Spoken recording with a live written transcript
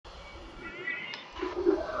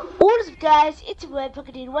What is up, guys? It's Red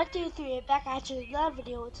Pokemon 123 and back at you with another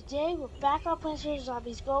video. And today we're back on Plants vs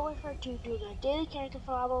Zombies going for 2 doing our daily character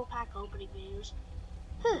phenomenal pack opening videos.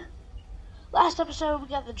 Last episode we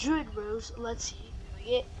got the Druid Rose. Let's see if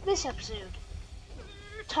we get this episode.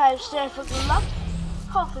 Time stand for good luck.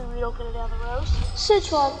 Hopefully we don't get another rose.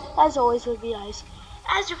 Since one, as always, would be nice.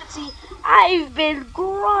 As you can see, I've been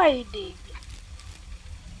grinding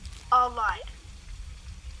online.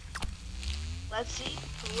 Let's see.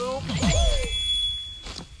 Ooh,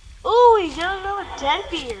 we got another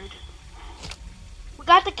Deadbeard. We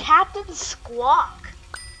got the Captain Squawk.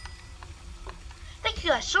 Thank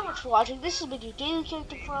you guys so much for watching. This has been your daily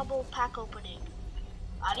character phenomenal pack opening.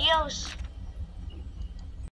 Adios.